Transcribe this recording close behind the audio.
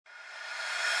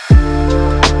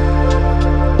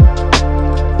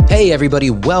Hey everybody,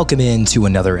 welcome into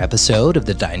another episode of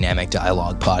the Dynamic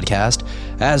Dialogue Podcast.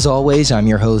 As always, I'm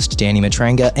your host, Danny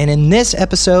Matranga, and in this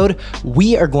episode,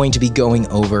 we are going to be going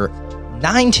over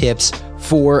 9 tips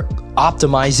for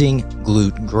optimizing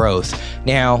glute growth.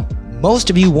 Now,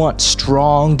 most of you want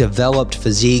strong, developed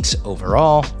physiques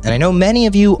overall, and I know many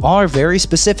of you are very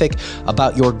specific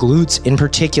about your glutes in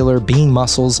particular being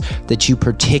muscles that you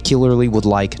particularly would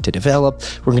like to develop.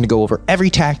 We're going to go over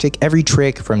every tactic, every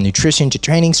trick from nutrition to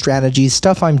training strategies,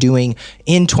 stuff I'm doing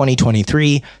in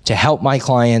 2023 to help my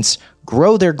clients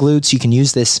grow their glutes. You can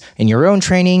use this in your own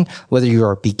training, whether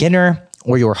you're a beginner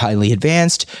or you're highly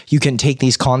advanced. You can take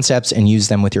these concepts and use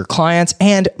them with your clients.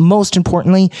 And most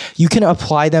importantly, you can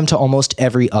apply them to almost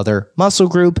every other muscle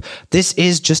group. This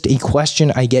is just a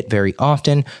question I get very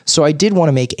often. So I did want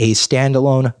to make a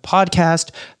standalone podcast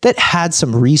that had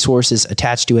some resources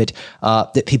attached to it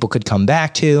that people could come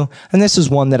back to. And this is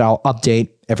one that I'll update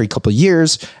every couple of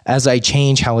years as I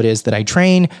change how it is that I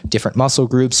train different muscle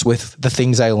groups with the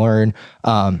things I learn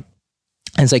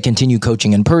as I continue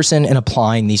coaching in person and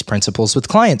applying these principles with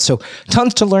clients. So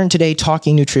tons to learn today,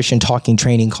 talking nutrition, talking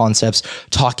training concepts,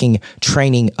 talking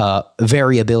training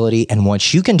variability, and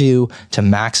what you can do to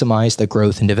maximize the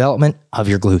growth and development of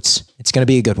your glutes. It's going to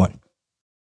be a good one.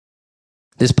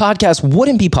 This podcast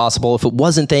wouldn't be possible if it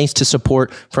wasn't thanks to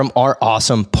support from our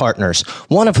awesome partners,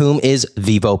 one of whom is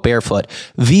Vivo Barefoot.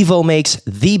 Vivo makes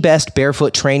the best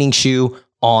barefoot training shoe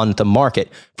on the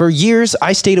market. For years,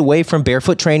 I stayed away from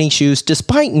barefoot training shoes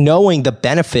despite knowing the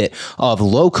benefit of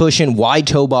low cushion, wide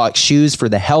toe box shoes for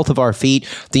the health of our feet,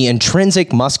 the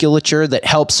intrinsic musculature that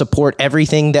helps support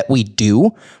everything that we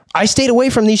do. I stayed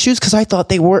away from these shoes because I thought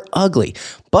they were ugly.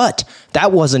 But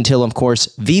that wasn't until, of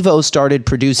course, Vivo started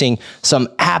producing some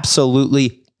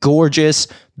absolutely gorgeous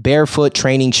barefoot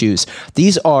training shoes.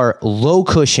 These are low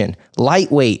cushion,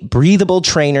 lightweight, breathable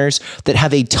trainers that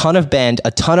have a ton of bend,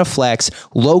 a ton of flex,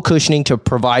 low cushioning to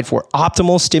provide for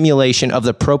optimal stimulation of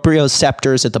the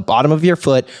proprioceptors at the bottom of your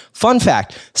foot. Fun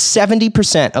fact,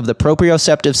 70% of the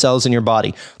proprioceptive cells in your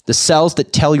body, the cells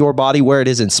that tell your body where it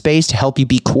is in space to help you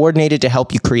be coordinated, to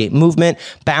help you create movement,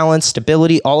 balance,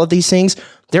 stability, all of these things,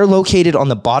 they're located on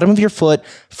the bottom of your foot,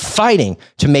 fighting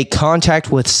to make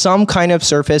contact with some kind of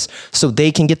surface so they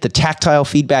can get the tactile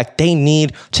feedback they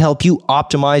need to help you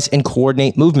optimize and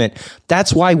coordinate movement.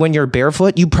 That's why when you're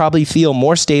barefoot, you probably feel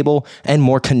more stable and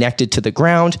more connected to the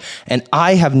ground. And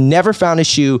I have never found a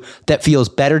shoe that feels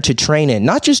better to train in,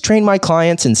 not just train my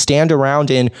clients and stand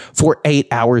around in for 8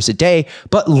 hours a day,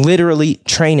 but literally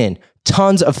train in.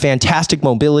 Tons of fantastic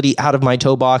mobility out of my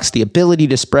toe box, the ability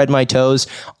to spread my toes,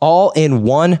 all in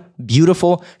one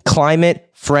beautiful,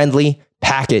 climate-friendly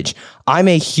package. I'm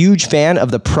a huge fan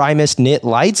of the Primus knit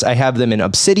lights. I have them in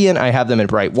obsidian, I have them in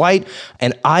bright white,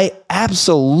 and I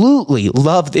absolutely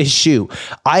love this shoe.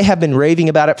 I have been raving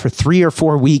about it for 3 or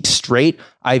 4 weeks straight.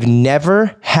 I've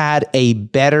never had a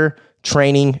better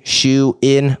training shoe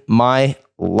in my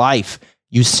life.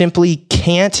 You simply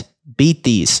can't beat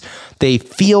these. They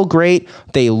feel great.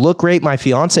 They look great. My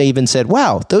fiance even said,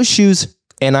 wow, those shoes,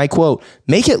 and I quote,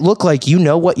 make it look like you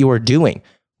know what you are doing,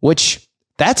 which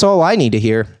that's all I need to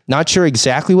hear. Not sure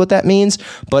exactly what that means,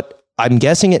 but I'm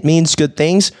guessing it means good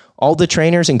things. All the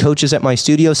trainers and coaches at my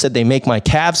studio said they make my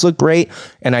calves look great.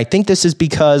 And I think this is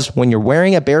because when you're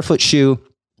wearing a barefoot shoe,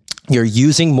 you're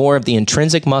using more of the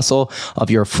intrinsic muscle of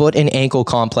your foot and ankle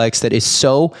complex that is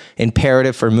so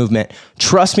imperative for movement.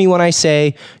 Trust me when I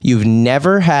say you've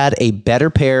never had a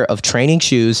better pair of training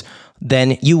shoes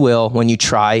than you will when you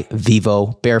try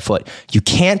Vivo Barefoot. You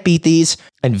can't beat these.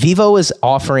 And Vivo is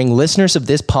offering listeners of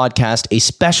this podcast a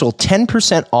special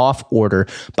 10% off order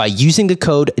by using the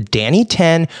code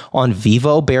Danny10 on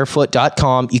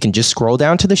vivobarefoot.com. You can just scroll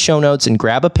down to the show notes and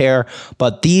grab a pair.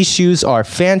 But these shoes are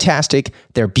fantastic.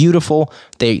 They're beautiful.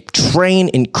 They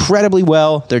train incredibly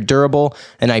well. They're durable.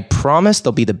 And I promise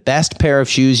they'll be the best pair of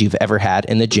shoes you've ever had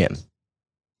in the gym.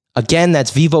 Again,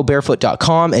 that's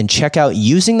vivobarefoot.com, and check out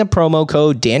using the promo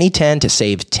code Danny10 to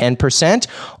save 10%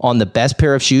 on the best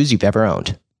pair of shoes you've ever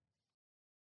owned.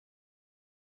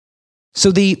 So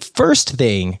the first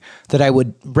thing that I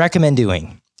would recommend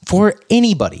doing for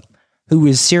anybody who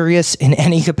is serious in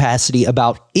any capacity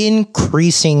about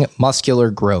increasing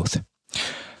muscular growth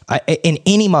in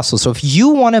any muscle. So if you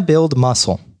want to build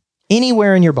muscle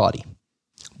anywhere in your body,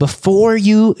 before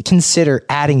you consider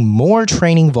adding more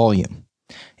training volume,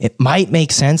 it might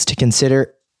make sense to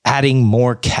consider adding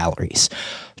more calories.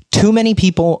 Too many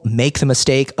people make the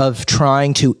mistake of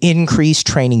trying to increase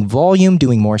training volume,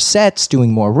 doing more sets,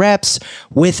 doing more reps,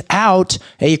 without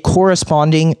a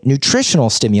corresponding nutritional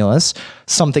stimulus,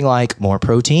 something like more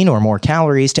protein or more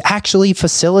calories, to actually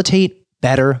facilitate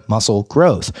better muscle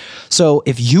growth. So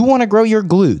if you want to grow your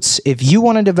glutes, if you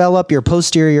want to develop your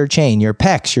posterior chain, your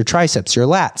pecs, your triceps, your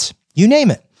lats, you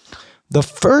name it, the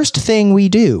first thing we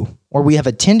do, or we have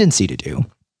a tendency to do,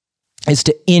 is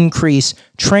to increase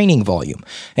training volume.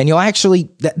 And you'll actually,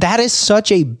 that is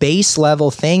such a base level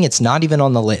thing. It's not even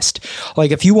on the list. Like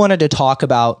if you wanted to talk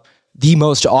about the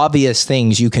most obvious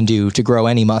things you can do to grow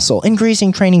any muscle,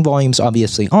 increasing training volume is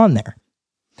obviously on there.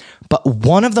 But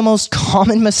one of the most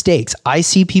common mistakes I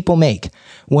see people make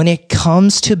when it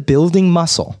comes to building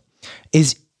muscle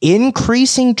is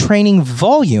increasing training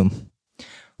volume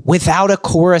without a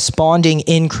corresponding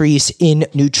increase in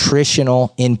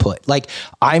nutritional input. Like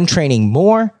I'm training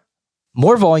more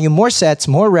volume, more sets,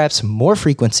 more reps, more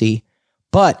frequency,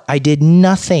 but I did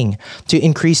nothing to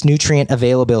increase nutrient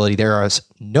availability. There is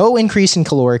no increase in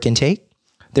caloric intake.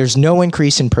 There's no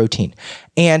increase in protein.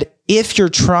 And if you're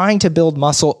trying to build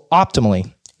muscle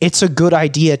optimally, it's a good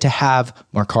idea to have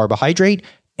more carbohydrate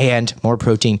and more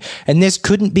protein. And this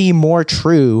couldn't be more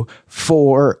true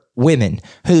for women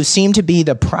who seem to be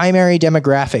the primary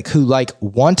demographic who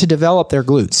want to develop their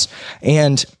glutes.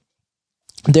 And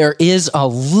there is a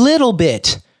little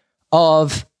bit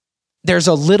of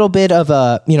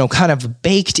a, kind of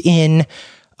baked in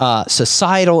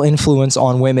societal influence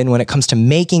on women when it comes to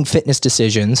making fitness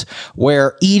decisions,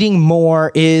 where eating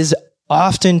more is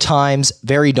oftentimes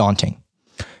very daunting.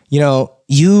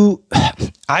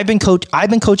 I've been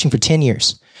coaching for 10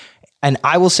 years. And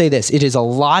I will say this, it is a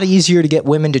lot easier to get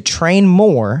women to train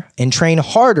more and train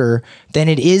harder than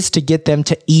it is to get them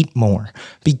to eat more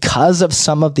because of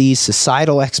some of these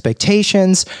societal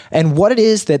expectations and what it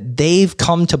is that they've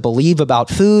come to believe about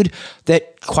food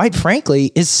that, quite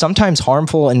frankly, is sometimes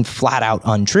harmful and flat out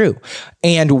untrue.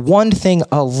 And one thing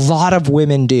a lot of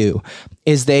women do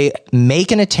is they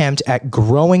make an attempt at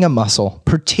growing a muscle,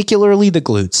 particularly the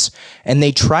glutes, and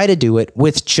they try to do it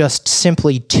with just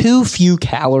simply too few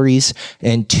calories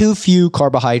and too few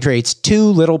carbohydrates, too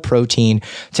little protein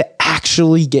to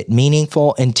actually get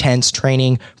meaningful, intense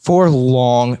training for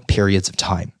long periods of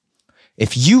time.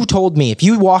 If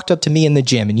you walked up to me in the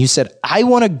gym and you said, I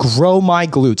want to grow my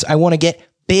glutes, I want to get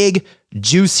big,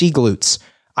 juicy glutes,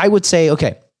 I would say,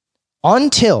 okay,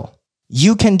 until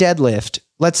you can deadlift,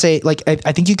 let's say,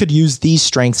 I think you could use these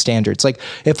strength standards. Like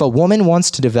if a woman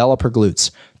wants to develop her glutes,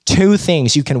 two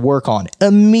things you can work on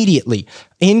immediately.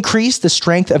 Increase the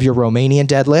strength of your Romanian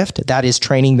deadlift. That is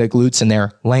training the glutes in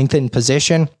their lengthened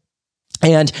position.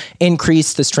 And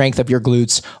increase the strength of your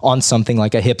glutes on something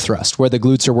like a hip thrust, where the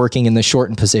glutes are working in the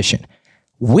shortened position.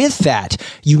 With that,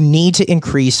 you need to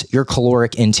increase your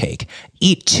caloric intake.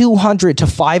 Eat 200 to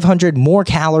 500 more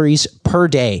calories per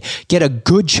day. Get a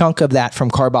good chunk of that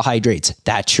from carbohydrates.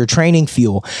 That's your training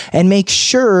fuel. And make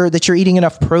sure that you're eating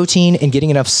enough protein and getting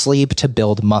enough sleep to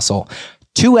build muscle.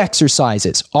 2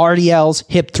 exercises, RDLs,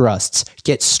 hip thrusts.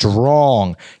 Get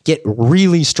strong. Get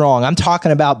really strong. I'm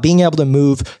talking about being able to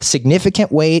move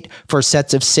significant weight for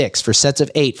sets of 6, for sets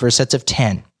of 8, for sets of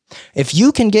 10. If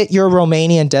you can get your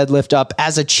Romanian deadlift up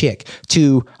as a chick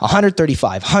to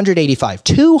 135, 185,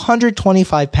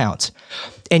 225 pounds,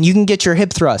 and you can get your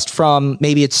hip thrust from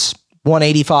maybe it's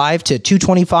 185 to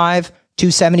 225,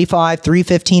 275,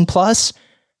 315 plus,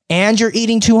 and you're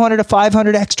eating 200 to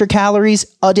 500 extra calories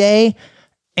a day,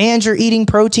 and you're eating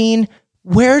protein,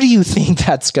 where do you think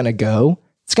that's going to go?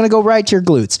 It's going to go right to your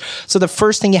glutes. So the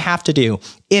first thing you have to do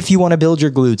if you want to build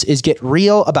your glutes is get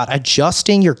real about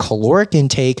adjusting your caloric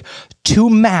intake to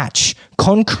match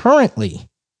concurrently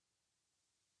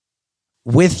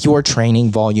with your training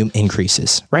volume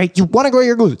increases, right? You want to grow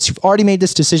your glutes. You've already made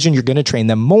this decision. You're going to train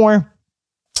them more.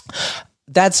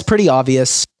 That's pretty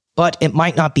obvious. But it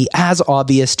might not be as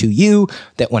obvious to you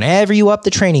that whenever you up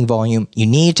the training volume, you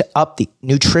need to up the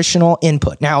nutritional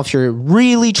input. Now, if you're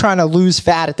really trying to lose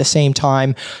fat at the same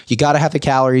time, you got to have the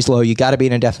calories low. You got to be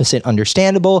in a deficit,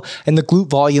 understandable. And the glute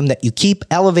volume that you keep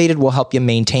elevated will help you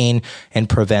maintain and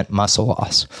prevent muscle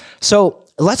loss. So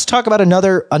let's talk about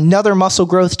another muscle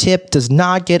growth tip. Does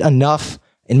not get enough,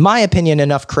 in my opinion,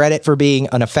 enough credit for being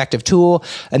an effective tool,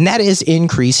 and that is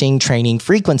increasing training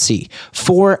frequency.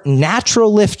 For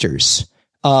natural lifters,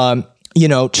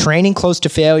 training close to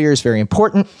failure is very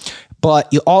important, but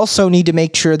you also need to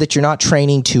make sure that you're not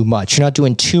training too much. You're not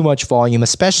doing too much volume,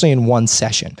 especially in one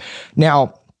session.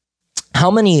 Now,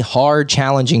 how many hard,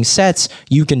 challenging sets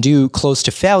you can do close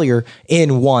to failure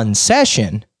in one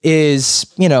session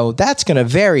is, that's going to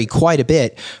vary quite a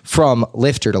bit from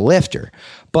lifter to lifter.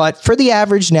 But for the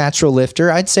average natural lifter,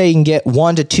 I'd say you can get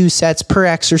 1 to 2 sets per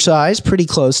exercise, pretty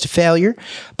close to failure.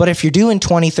 But if you're doing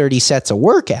 20, 30 sets a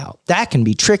workout, that can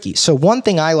be tricky. So one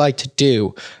thing I like to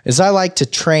do is I like to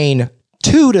train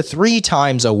 2 to 3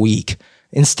 times a week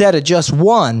instead of just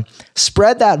one,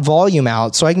 spread that volume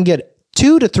out so I can get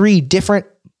 2 to 3 different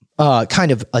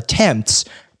kind of attempts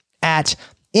at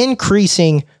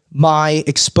increasing my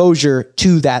exposure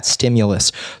to that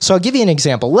stimulus. So I'll give you an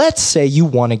example. Let's say you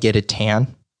want to get a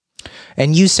tan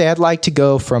and you say, I'd like to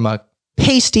go from a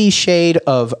pasty shade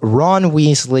of Ron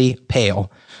Weasley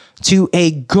pale to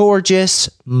a gorgeous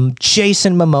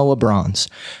Jason Momoa bronze.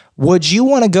 Would you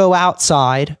want to go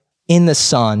outside in the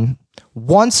sun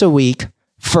once a week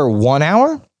for 1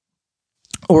 hour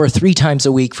or 3 times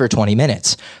a week for 20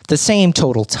 minutes? The same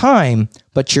total time,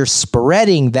 but you're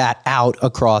spreading that out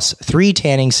across 3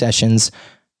 tanning sessions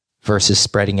versus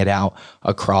spreading it out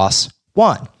across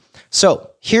 1. So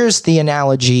here's the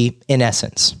analogy in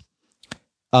essence.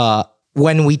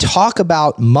 When we talk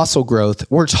about muscle growth,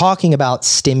 we're talking about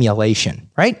stimulation,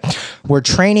 right? We're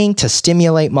training to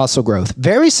stimulate muscle growth.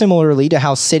 Very similarly to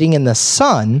how sitting in the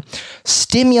sun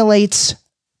stimulates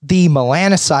the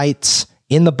melanocytes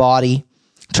in the body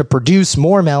to produce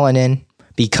more melanin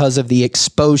because of the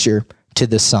exposure to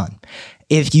the sun.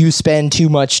 If you spend too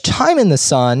much time in the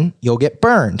sun, you'll get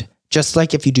burned. Just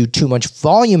like if you do too much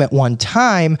volume at one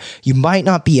time, you might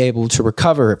not be able to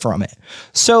recover from it.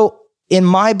 So in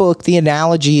my book, the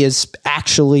analogy is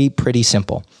actually pretty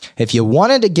simple. If you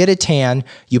wanted to get a tan,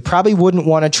 you probably wouldn't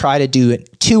want to try to do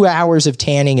 2 hours of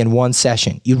tanning in one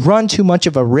session. You'd run too much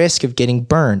of a risk of getting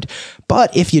burned.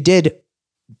 But if you did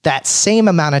that same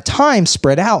amount of time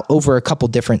spread out over a couple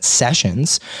different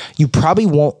sessions, you probably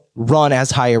won't run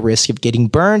as high a risk of getting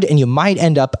burned, and you might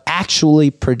end up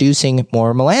actually producing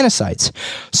more melanocytes.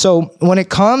 So when it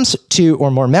comes to,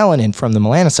 or more melanin from the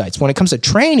melanocytes, when it comes to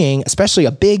training, especially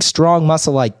a big, strong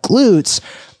muscle like glutes,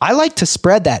 I like to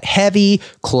spread that heavy,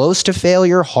 close to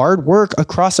failure, hard work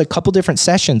across a couple different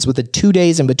sessions with the 2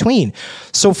 days in between.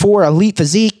 So for Elite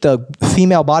Physique, the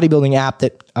female bodybuilding app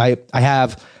that I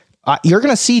have, you're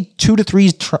going to see 2 to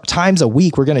 3 times a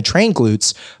week. We're going to train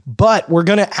glutes, but we're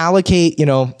going to allocate,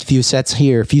 a few sets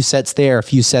here, a few sets there, a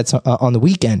few sets on the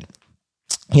weekend,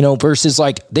 versus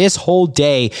like this whole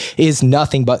day is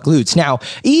nothing but glutes. Now,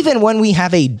 even when we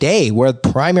have a day where the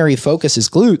primary focus is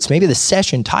glutes, maybe the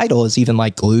session title is even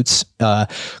like glutes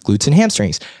and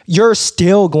hamstrings, you're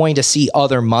still going to see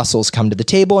other muscles come to the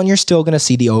table, and you're still going to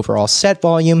see the overall set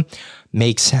volume.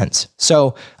 Makes sense.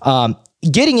 So,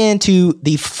 getting into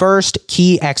the first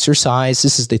key exercise,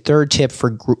 this is the third tip for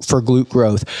glute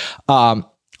growth.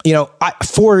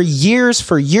 For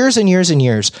years and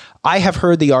years, I have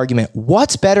heard the argument,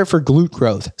 what's better for glute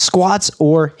growth, squats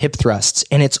or hip thrusts?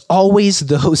 And it's always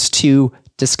those two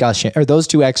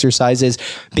exercises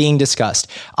being discussed.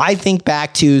 I think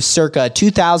back to circa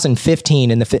 2015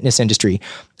 in the fitness industry.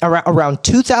 Around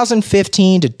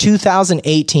 2015 to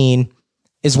 2018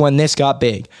 is when this got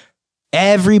big.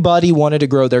 Everybody wanted to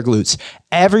grow their glutes.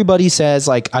 Everybody says,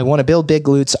 like, I want to build big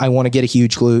glutes. I want to get a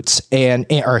huge glutes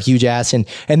or a huge ass. And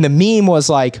the meme was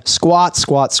like, squats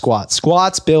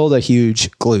build a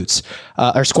huge glutes,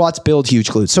 or squats build huge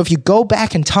glutes. So if you go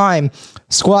back in time,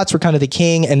 squats were kind of the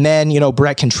king. And then,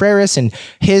 Brett Contreras and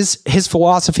his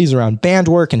philosophies around band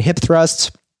work and hip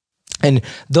thrusts. And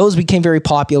those became very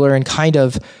popular, and kind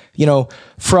of,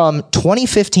 from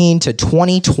 2015 to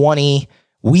 2020,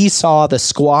 we saw the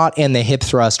squat and the hip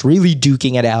thrust really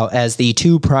duking it out as the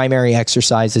 2 primary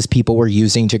exercises people were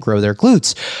using to grow their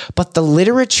glutes. But the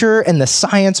literature and the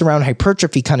science around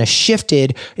hypertrophy kind of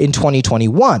shifted in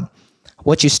 2021.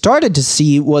 What you started to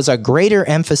see was a greater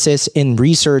emphasis in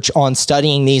research on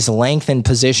studying these lengthened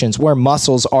positions where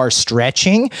muscles are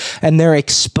stretching and they're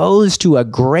exposed to a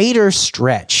greater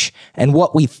stretch. And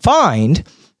what we find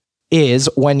is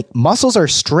when muscles are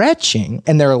stretching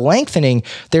and they're lengthening,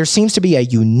 there seems to be a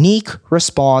unique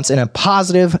response and a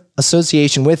positive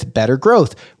association with better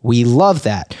growth. We love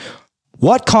that.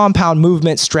 What compound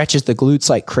movement stretches the glutes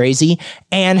like crazy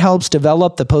and helps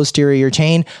develop the posterior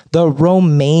chain? The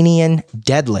Romanian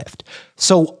deadlift.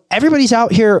 So everybody's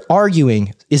out here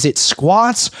arguing, is it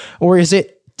squats or is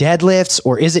it deadlifts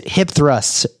or is it hip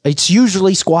thrusts? It's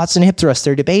usually squats and hip thrusts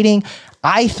they're debating.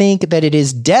 I think that it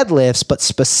is deadlifts, but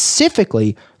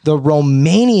specifically the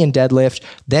Romanian deadlift,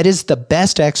 that is the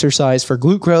best exercise for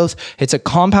glute growth. It's a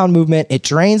compound movement. It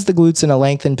drains the glutes in a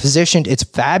lengthened position. It's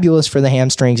fabulous for the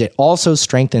hamstrings. It also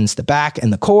strengthens the back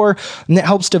and the core, and it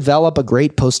helps develop a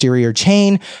great posterior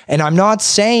chain. And I'm not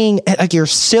saying like you're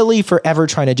silly for ever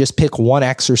trying to just pick one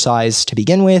exercise to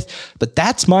begin with, but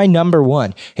that's my number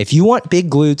one. If you want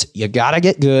big glutes, you got to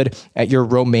get good at your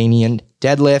Romanian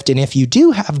deadlift. And if you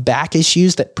do have back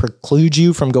issues that preclude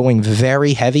you from going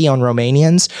very heavy on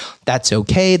Romanians, that's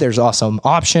okay. There's awesome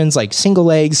options like single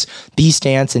legs, B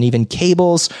stance, and even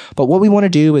cables. But what we want to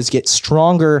do is get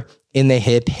stronger in the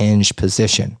hip hinge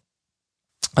position.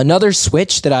 Another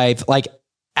switch that I've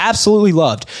absolutely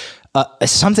loved,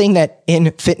 something that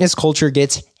in fitness culture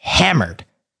gets hammered,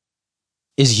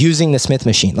 is using the Smith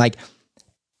machine.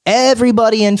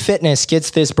 Everybody in fitness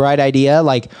gets this bright idea,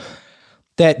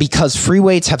 that because free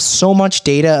weights have so much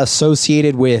data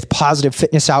associated with positive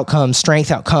fitness outcomes, strength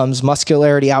outcomes,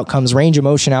 muscularity outcomes, range of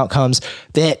motion outcomes,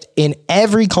 that in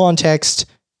every context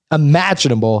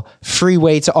imaginable, free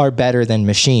weights are better than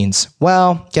machines.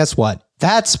 Well, guess what?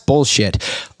 That's bullshit.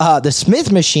 The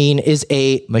Smith machine is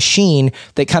a machine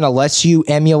that kind of lets you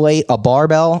emulate a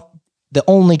barbell. The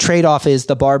only trade-off is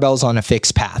the barbell's on a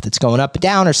fixed path. It's going up and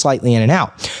down or slightly in and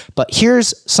out. But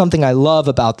here's something I love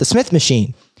about the Smith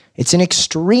machine. It's an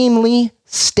extremely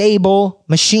stable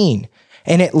machine,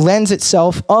 and it lends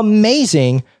itself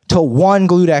amazing to one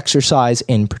glute exercise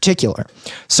in particular.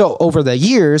 So over the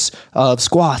years of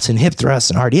squats and hip thrusts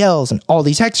and RDLs and all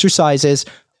these exercises,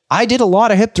 I did a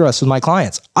lot of hip thrusts with my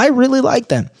clients. I really like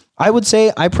them. I would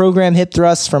say I program hip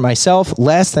thrusts for myself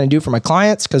less than I do for my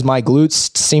clients because my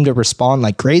glutes seem to respond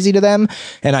like crazy to them.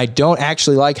 And I don't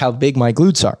actually like how big my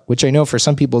glutes are, which I know for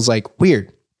some people is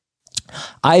weird.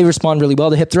 I respond really well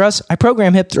to hip thrusts. I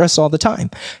program hip thrusts all the time.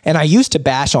 And I used to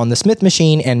bash on the Smith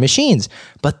machine and machines.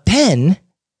 But then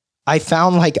I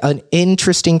found an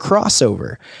interesting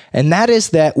crossover. And that is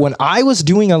that when I was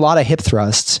doing a lot of hip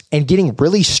thrusts and getting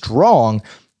really strong,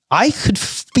 I could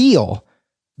feel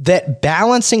that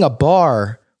balancing a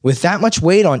bar with that much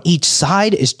weight on each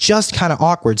side is just kind of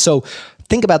awkward. So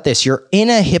think about this. You're in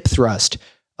a hip thrust,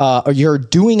 or you're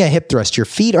doing a hip thrust. Your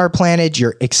feet are planted.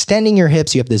 You're extending your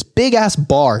hips. You have this big ass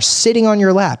bar sitting on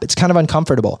your lap. It's kind of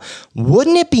uncomfortable.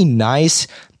 Wouldn't it be nice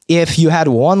if you had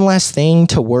one less thing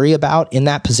to worry about in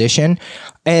that position?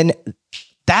 And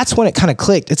that's when it kind of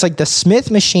clicked. It's the Smith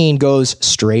machine goes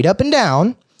straight up and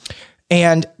down.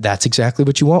 And that's exactly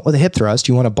what you want with a hip thrust.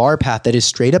 You want a bar path that is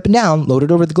straight up and down, loaded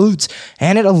over the glutes,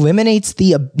 and it eliminates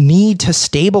the need to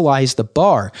stabilize the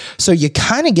bar. So you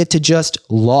kind of get to just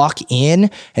lock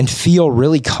in and feel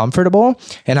really comfortable.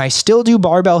 And I still do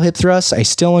barbell hip thrusts. I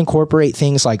still incorporate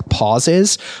things like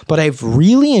pauses, but I've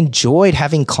really enjoyed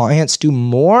having clients do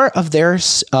more of their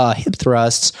hip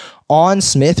thrusts on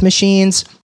Smith machines,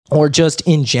 or just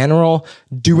in general,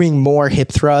 doing more hip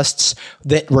thrusts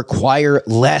that require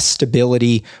less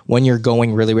stability when you're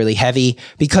going really, really heavy.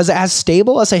 Because as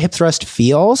stable as a hip thrust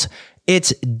feels,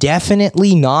 it's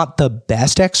definitely not the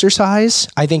best exercise.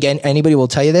 I think anybody will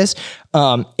tell you this.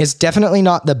 It's definitely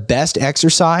not the best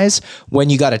exercise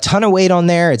when you got a ton of weight on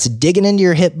there. It's digging into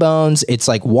your hip bones. It's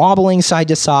wobbling side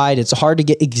to side. It's hard to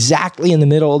get exactly in the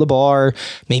middle of the bar.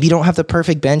 Maybe you don't have the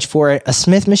perfect bench for it. A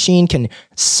Smith machine can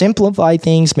simplify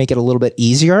things, make it a little bit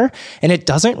easier, and it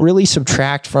doesn't really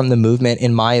subtract from the movement,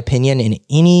 in my opinion, in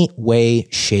any way,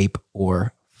 shape,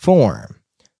 or form.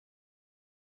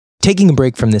 Taking a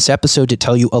break from this episode to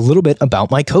tell you a little bit about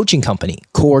my coaching company,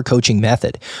 Core Coaching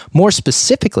Method. More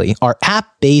specifically, our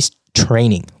app-based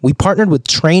training. We partnered with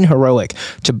Train Heroic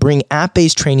to bring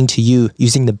app-based training to you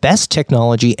using the best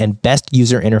technology and best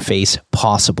user interface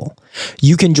possible.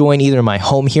 You can join either my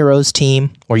Home Heroes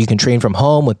team, or you can train from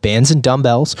home with bands and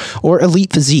dumbbells, or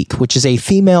Elite Physique, which is a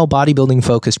female bodybuilding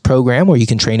focused program where you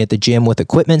can train at the gym with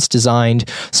equipments designed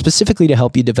specifically to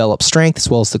help you develop strength as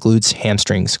well as the glutes,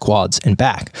 hamstrings, quads, and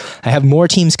back. I have more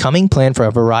teams coming planned for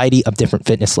a variety of different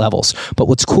fitness levels. But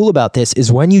what's cool about this is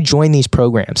when you join these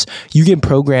programs, you get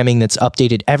programming that's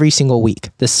updated every single week.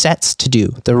 The sets to do,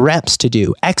 the reps to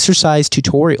do, exercise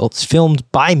tutorials filmed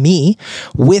by me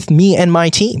with me and my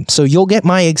team. So you'll get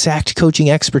my exact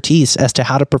coaching expertise as to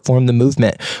how to perform the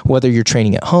movement, whether you're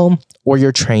training at home or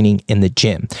you're training in the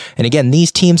gym. And again,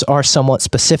 these teams are somewhat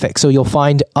specific. So you'll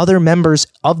find other members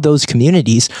of those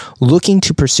communities looking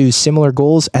to pursue similar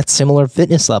goals at similar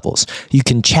fitness levels. You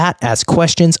can chat, ask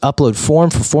questions, upload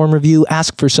form for form review,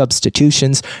 ask for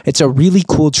substitutions. It's a really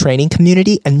cool training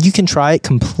community, and you can try it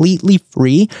completely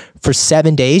free for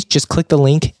 7 days. Just click the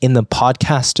link in the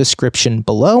podcast description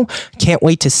below. Can't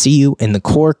wait to see you in the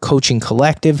Core Coaching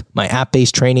Collective, my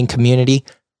app-based training community.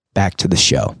 Back to the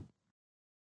show.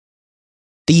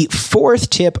 The fourth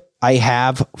tip I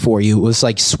have for you was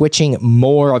switching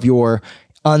more of your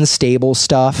unstable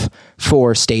stuff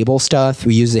for stable stuff.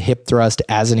 We use the hip thrust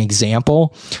as an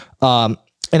example. And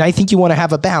I think you want to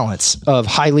have a balance of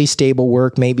highly stable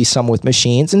work, maybe some with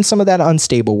machines, and some of that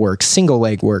unstable work, single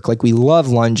leg work. We love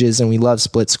lunges and we love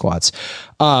split squats.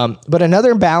 But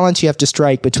another balance you have to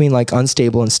strike between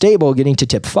unstable and stable, getting to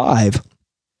tip 5,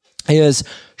 is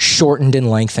shortened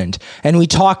and lengthened. And we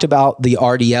talked about the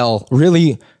RDL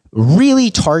really really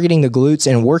targeting the glutes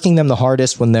and working them the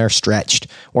hardest when they're stretched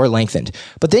or lengthened.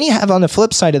 But then you have on the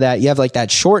flip side of that, you have like that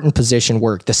shortened position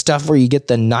work, the stuff where you get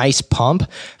the nice pump,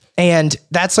 and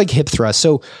that's like hip thrust.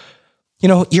 So,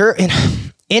 you're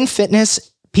in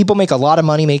fitness, people make a lot of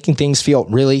money making things feel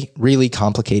really, really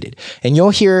complicated. And you'll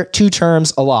hear two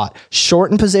terms a lot: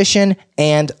 shortened position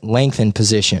and lengthened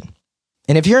position.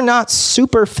 And if you're not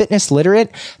super fitness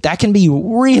literate, that can be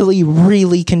really,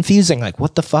 really confusing. Like,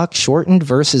 what the fuck? Shortened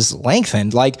versus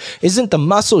lengthened? Like, isn't the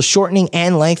muscle shortening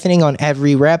and lengthening on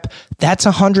every rep? That's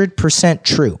 100%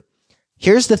 true.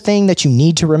 Here's the thing that you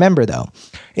need to remember though.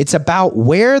 It's about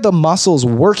where the muscle's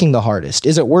working the hardest.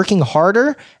 Is it working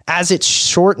harder as it's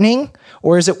shortening,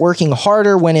 or is it working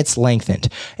harder when it's lengthened?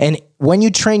 And when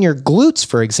you train your glutes,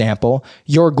 for example,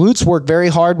 your glutes work very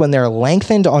hard when they're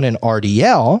lengthened on an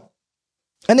RDL,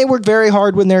 and they work very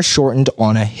hard when they're shortened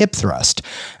on a hip thrust.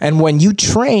 And when you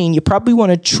train, you probably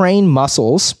want to train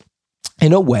muscles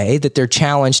in a way that they're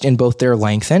challenged in both their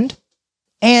lengthened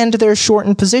and their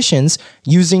shortened positions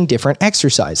using different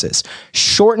exercises.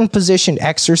 Shortened position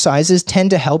exercises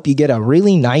tend to help you get a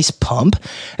really nice pump,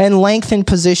 and lengthened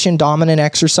position dominant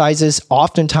exercises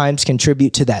oftentimes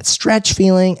contribute to that stretch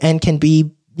feeling and can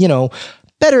be,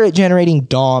 better at generating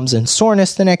DOMs and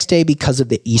soreness the next day because of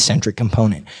the eccentric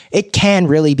component. It can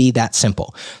really be that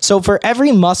simple. So for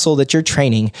every muscle that you're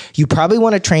training, you probably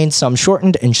want to train some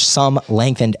shortened and some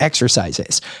lengthened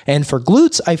exercises. And for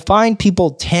glutes, I find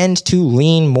people tend to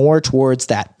lean more towards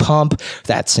that pump,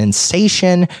 that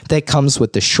sensation that comes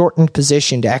with the shortened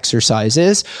positioned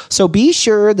exercises. So be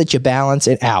sure that you balance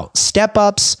it out. Step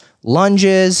ups,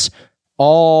 lunges,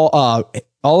 all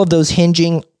of those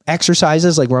hinging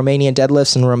exercises like Romanian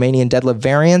deadlifts and Romanian deadlift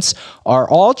variants are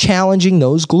all challenging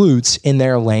those glutes in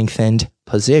their lengthened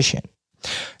position.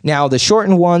 Now, the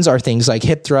shortened ones are things like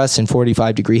hip thrusts and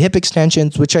 45-degree hip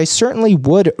extensions, which I certainly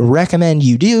would recommend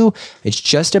you do. It's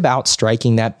just about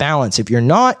striking that balance. If you're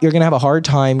not, you're going to have a hard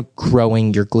time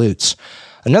growing your glutes.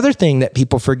 Another thing that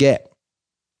people forget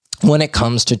when it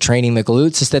comes to training the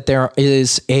glutes is that there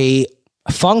is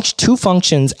two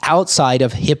functions outside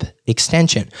of hip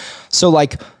extension. So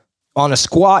like on a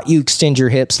squat, you extend your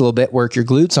hips a little bit, work your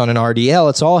glutes. On an RDL,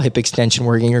 it's all hip extension,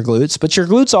 working your glutes. But your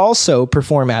glutes also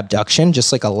perform abduction,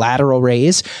 just like a lateral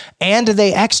raise, and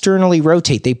they externally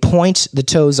rotate. They point the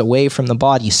toes away from the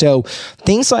body. So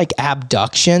things like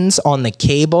abductions on the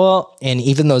cable and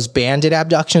even those banded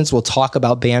abductions, we'll talk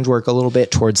about band work a little bit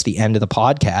towards the end of the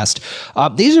podcast.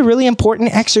 These are really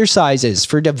important exercises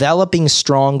for developing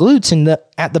strong glutes and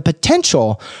at the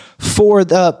potential for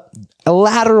the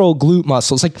lateral glute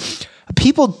muscles. Like,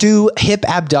 people do hip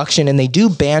abduction and they do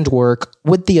band work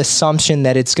with the assumption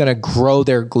that it's going to grow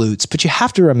their glutes. But you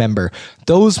have to remember,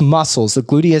 those muscles, the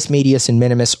gluteus medius and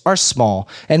minimus, are small.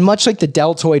 And much like the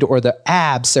deltoid or the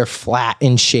abs, they're flat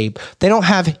in shape. They don't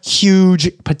have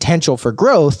huge potential for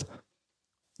growth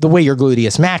the way your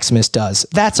gluteus maximus does.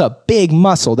 That's a big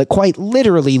muscle that quite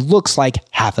literally looks like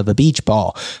half of a beach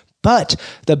ball. But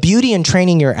the beauty in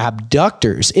training your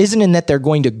abductors isn't in that they're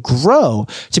going to grow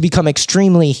to become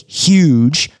extremely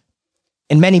huge.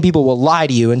 And many people will lie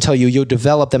to you and tell you you'll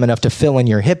develop them enough to fill in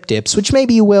your hip dips, which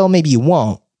maybe you will, maybe you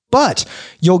won't. But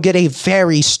you'll get a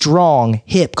very strong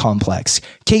hip complex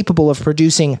capable of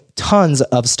producing tons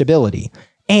of stability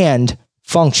and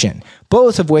function,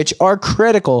 both of which are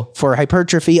critical for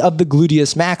hypertrophy of the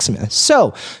gluteus maximus.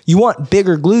 So you want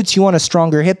bigger glutes, you want a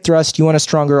stronger hip thrust, you want a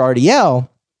stronger RDL.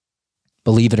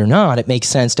 Believe it or not, it makes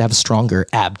sense to have stronger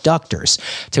abductors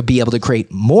to be able to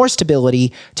create more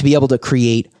stability, to be able to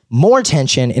create more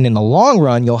tension, and in the long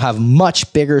run, you'll have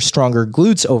much bigger, stronger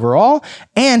glutes overall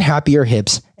and happier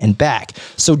hips and back.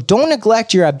 So don't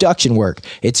neglect your abduction work.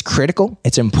 It's critical,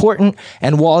 it's important,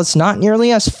 and while it's not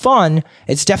nearly as fun,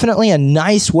 it's definitely a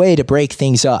nice way to break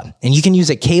things up. And you can use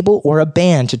a cable or a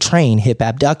band to train hip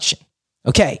abduction.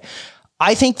 Okay.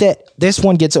 I think that this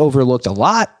one gets overlooked a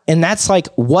lot, and that's like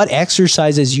what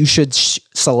exercises you should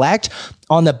select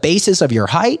on the basis of your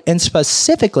height and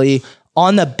specifically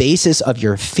on the basis of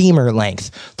your femur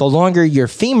length. The longer your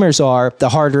femurs are, the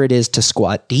harder it is to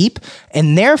squat deep,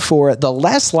 and therefore the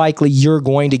less likely you're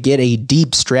going to get a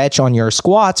deep stretch on your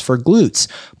squats for glutes.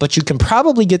 But you can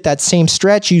probably get that same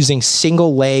stretch using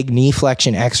single leg knee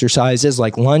flexion exercises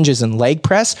like lunges and leg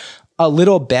press a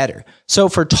little better. So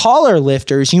for taller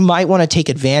lifters, you might want to take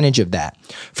advantage of that.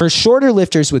 For shorter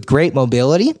lifters with great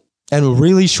mobility and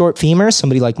really short femurs,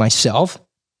 somebody like myself,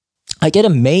 I get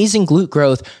amazing glute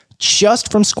growth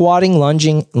just from squatting,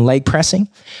 lunging, and leg pressing.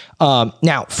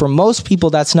 Now, for most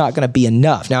people, that's not going to be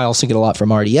enough. Now, I also get a lot from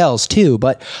RDLs too,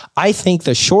 but I think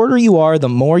the shorter you are, the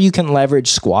more you can leverage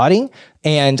squatting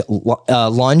and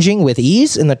lunging with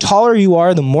ease. And the taller you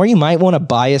are, the more you might want to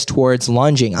bias towards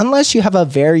lunging, unless you have a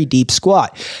very deep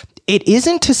squat. It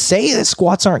isn't to say that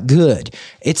squats aren't good.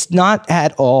 It's not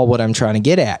at all what I'm trying to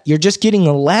get at. You're just getting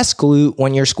less glute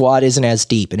when your squat isn't as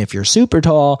deep. And if you're super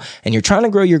tall and you're trying to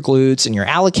grow your glutes and you're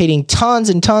allocating tons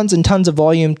and tons and tons of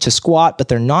volume to squat, but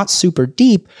they're not super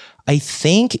deep, I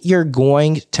think you're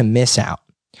going to miss out.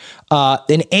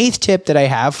 An eighth tip that I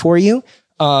have for you,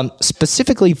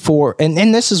 specifically for,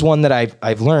 and this is one that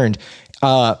I've learned.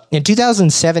 In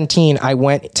 2017, I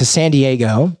went to San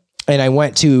Diego and I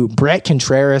went to Brett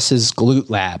Contreras' Glute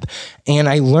Lab, and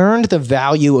I learned the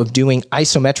value of doing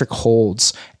isometric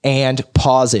holds and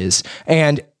pauses.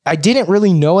 And I didn't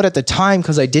really know it at the time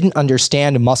because I didn't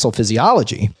understand muscle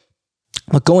physiology.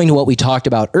 But going to what we talked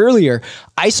about earlier,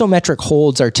 isometric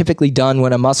holds are typically done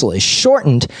when a muscle is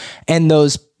shortened, and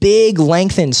those big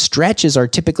lengthened stretches are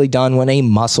typically done when a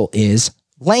muscle is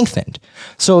lengthened.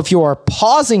 So if you're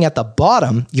pausing at the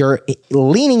bottom, you're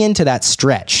leaning into that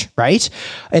stretch, right?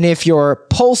 And if you're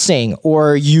pulsing,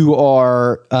 or you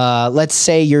are, let's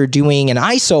say you're doing an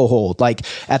iso hold, like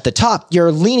at the top,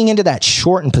 you're leaning into that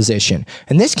shortened position.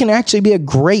 And this can actually be a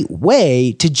great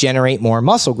way to generate more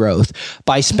muscle growth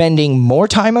by spending more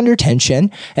time under tension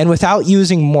and without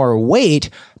using more weight,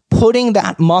 putting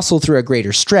that muscle through a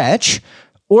greater stretch,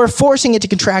 or forcing it to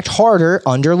contract harder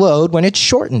under load when it's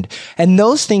shortened. And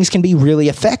those things can be really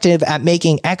effective at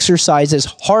making exercises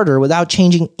harder without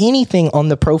changing anything on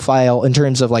the profile in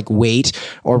terms of like weight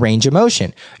or range of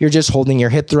motion. You're just holding your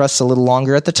hip thrusts a little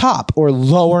longer at the top or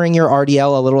lowering your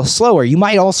RDL a little slower. You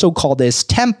might also call this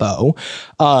tempo.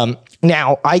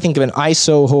 Now, I think of an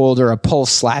iso hold or a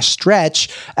pulse / stretch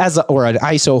or an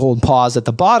iso hold pause at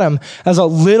the bottom as a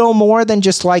little more than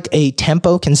just like a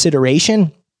tempo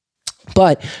consideration.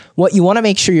 But what you want to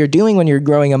make sure you're doing when you're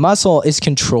growing a muscle is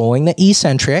controlling the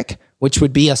eccentric, which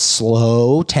would be a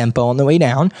slow tempo on the way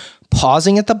down,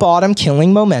 pausing at the bottom,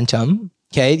 killing momentum.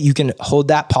 Okay, you can hold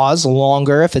that pause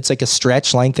longer if it's like a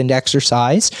stretch lengthened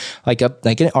exercise, like an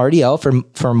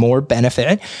RDL for more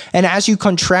benefit. And as you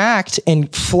contract and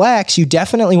flex, you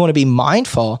definitely want to be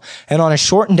mindful. And on a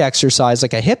shortened exercise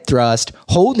like a hip thrust,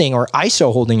 holding or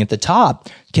iso holding at the top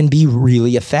can be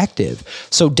really effective.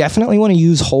 So definitely want to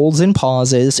use holds and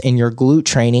pauses in your glute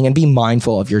training and be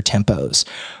mindful of your tempos.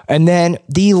 And then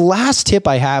the last tip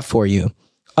I have for you,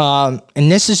 and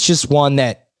this is just one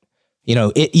that,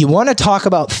 you want to talk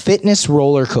about fitness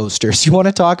roller coasters. You want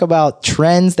to talk about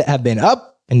trends that have been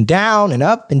up and down and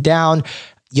up and down.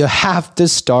 You have to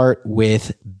start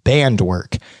with band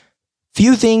work.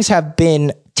 Few things have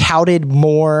been touted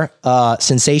more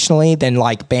sensationally than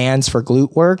like bands for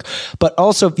glute work, but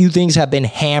also few things have been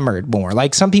hammered more.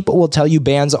 Like some people will tell you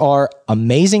bands are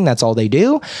amazing, that's all they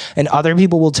do, and other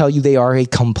people will tell you they are a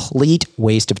complete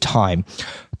waste of time.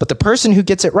 But the person who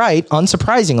gets it right,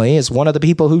 unsurprisingly, is one of the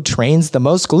people who trains the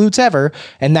most glutes ever,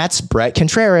 and that's Brett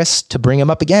Contreras, to bring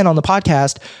him up again on the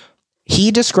podcast.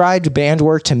 He described band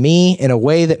work to me in a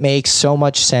way that makes so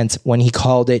much sense when he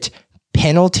called it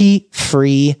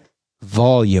penalty-free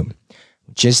volume.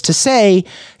 Just to say,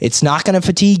 it's not going to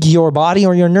fatigue your body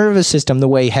or your nervous system the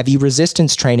way heavy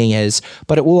resistance training is,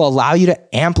 but it will allow you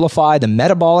to amplify the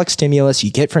metabolic stimulus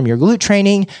you get from your glute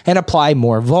training and apply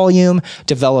more volume,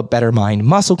 develop better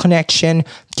mind-muscle connection,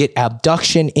 get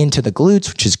abduction into the glutes,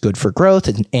 which is good for growth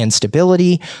and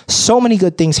stability. So many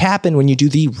good things happen when you do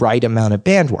the right amount of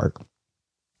band work.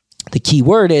 The key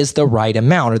word is the right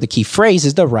amount, or the key phrase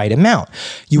is the right amount.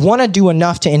 You want to do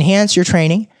enough to enhance your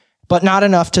training, but not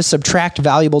enough to subtract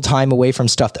valuable time away from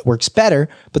stuff that works better.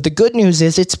 But the good news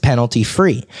is it's penalty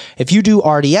free. If you do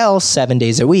RDL 7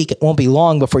 days a week, it won't be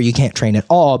long before you can't train at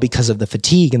all because of the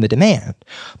fatigue and the demand.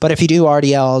 But if you do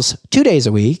RDLs 2 days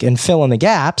a week and fill in the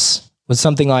gaps with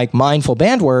something like mindful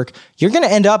band work, you're going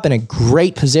to end up in a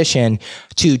great position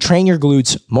to train your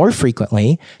glutes more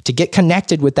frequently, to get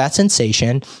connected with that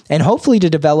sensation, and hopefully to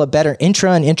develop better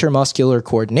intra and intermuscular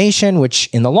coordination, which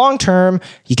in the long term,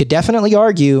 you could definitely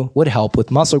argue would help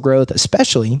with muscle growth,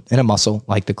 especially in a muscle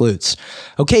like the glutes.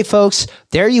 Okay, folks,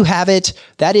 there you have it.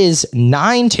 That is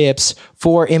 9 tips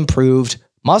for improved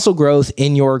muscle growth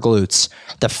in your glutes.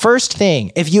 The first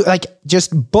thing, if you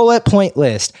just bullet point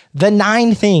list, the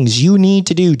 9 things you need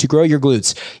to do to grow your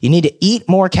glutes. You need to eat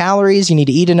more calories. You need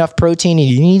to eat enough protein.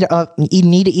 You need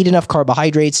to eat enough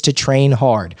carbohydrates to train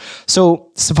hard.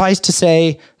 So suffice to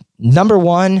say, number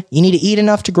 1, you need to eat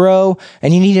enough to grow,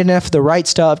 and you need enough of the right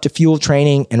stuff to fuel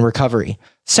training and recovery.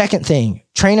 Second thing,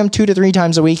 train them 2 to 3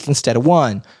 times a week instead of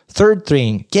 1. Third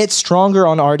thing, get stronger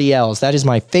on RDLs. That is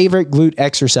my favorite glute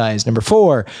exercise. Number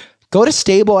 4, go to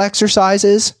stable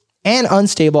exercises and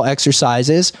unstable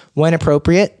exercises when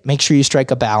appropriate. Make sure you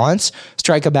strike a balance.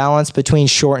 Strike a balance between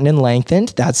shortened and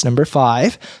lengthened. That's number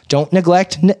 5. Don't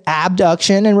neglect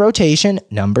abduction and rotation.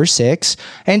 Number 6.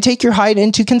 And take your height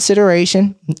into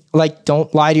consideration. Like,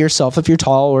 don't lie to yourself if you're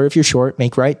tall or if you're short.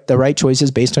 Make the right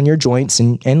choices based on your joints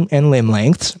and limb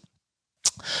lengths.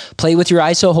 Play with your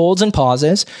ISO holds and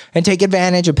pauses, and take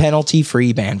advantage of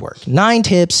penalty-free band work. 9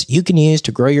 tips you can use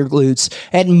to grow your glutes,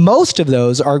 and most of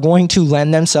those are going to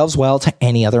lend themselves well to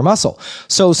any other muscle.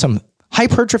 So some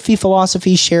hypertrophy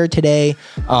philosophy shared today,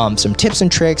 some tips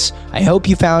and tricks. I hope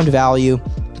you found value.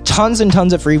 Tons and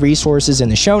tons of free resources in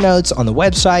the show notes on the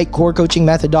website,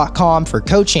 corecoachingmethod.com, for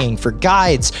coaching, for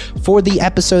guides, for the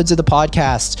episodes of the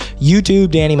podcast,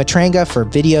 YouTube, Danny Matranga, for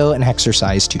video and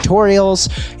exercise tutorials,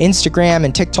 Instagram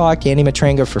and TikTok, Danny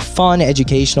Matranga, for fun,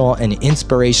 educational, and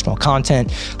inspirational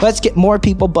content. Let's get more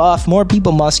people buff, more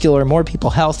people muscular, more people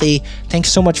healthy.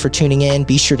 Thanks so much for tuning in.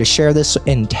 Be sure to share this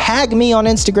and tag me on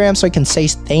Instagram so I can say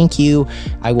thank you.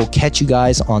 I will catch you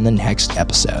guys on the next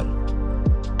episode.